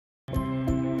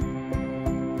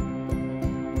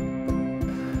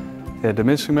Yeah, the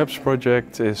Missing Maps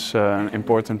project is an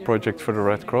important project for the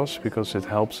Red Cross because it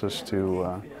helps us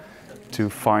to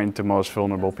find the most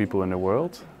vulnerable people in the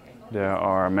world. There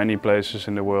are many places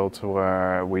in the world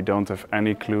where we don't have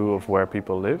any clue of where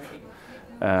people live.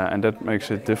 And that makes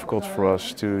it difficult for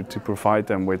us to provide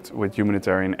them with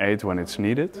humanitarian aid when it's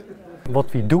needed.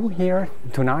 What we do here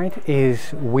tonight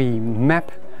is we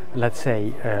map, let's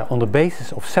say, on the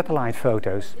basis of satellite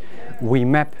photos, we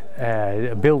map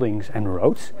buildings and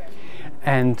roads.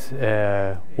 And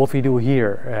what we do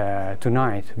here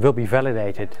tonight will be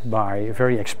validated by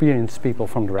very experienced people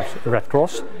from the Red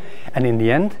Cross. And in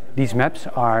the end, these maps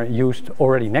are used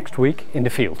already next week in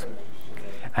the field.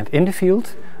 And in the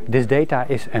field, this data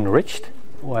is enriched.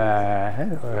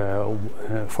 For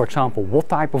example, what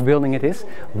type of building it is.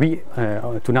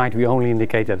 Tonight we only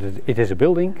indicate that it is a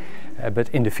building, but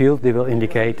in the field they will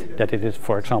indicate that it is,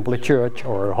 for example, a church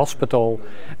or a hospital,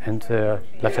 and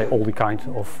let's say all the kinds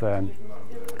of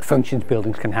functions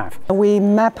buildings can have. We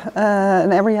map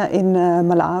an area in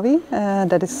Malawi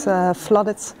that is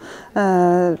flooded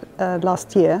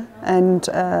last year, and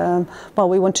well,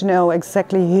 we want to know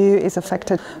exactly who is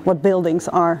affected, what buildings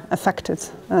are affected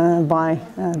by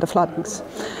the floodings.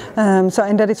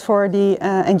 And that is for the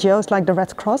NGOs like the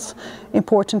Red Cross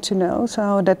important to know,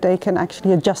 so that they can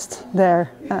actually adjust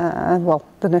their well,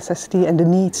 the necessity and the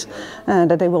needs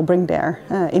that they will bring there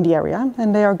in the area.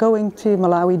 And they are going to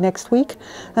Malawi next week,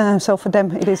 so for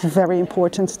them it is very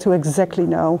important to exactly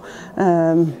know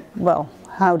well,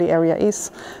 how the area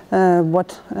is,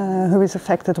 who is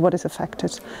affected, what is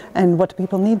affected, and what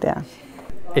people need there.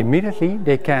 Immediately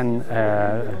they can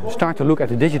start to look at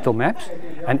the digital maps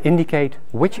and indicate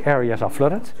which areas are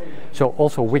flooded, so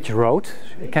also which road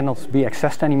cannot be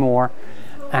accessed anymore.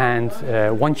 And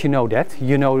once you know that,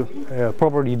 you know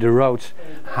probably the roads,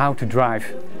 how to drive,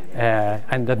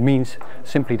 and that means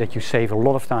simply that you save a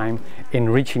lot of time in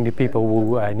reaching the people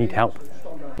who need help.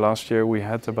 Last year we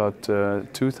had about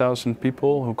 2,000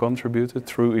 people who contributed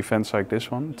through events like this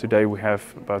one. Today we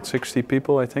have about 60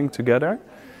 people, I think, together.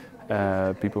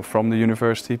 People from the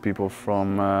university, people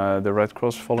from the Red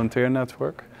Cross volunteer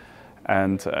network.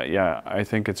 And yeah, I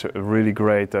think it's really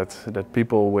great that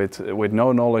people with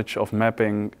no knowledge of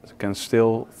mapping can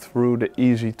still, through the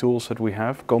easy tools that we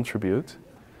have, contribute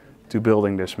to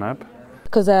building this map.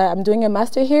 Because I'm doing a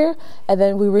master here, and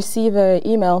then we receive an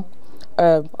email,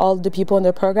 all the people in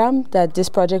the program, that this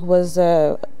project was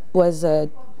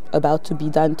about to be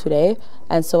done today,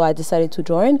 and so I decided to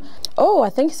join. Oh, I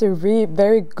think it's a really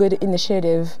very good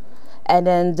initiative. And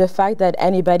then the fact that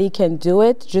anybody can do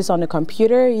it just on a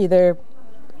computer, either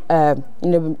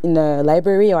in a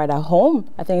library or at a home,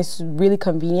 I think it's really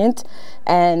convenient,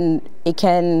 and it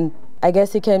can, I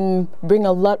guess it can bring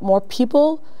a lot more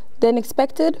people than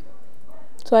expected.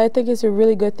 So I think it's a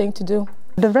really good thing to do.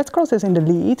 The Red Cross is in the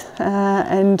lead,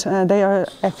 and they are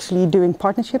actually doing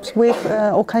partnerships with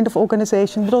all kinds of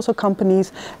organizations, but also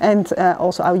companies, and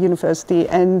also our university.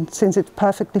 And since it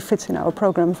perfectly fits in our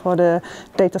program for the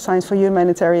Data Science for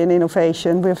Humanitarian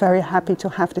Innovation, we're very happy to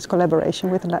have this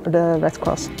collaboration with the Red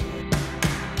Cross.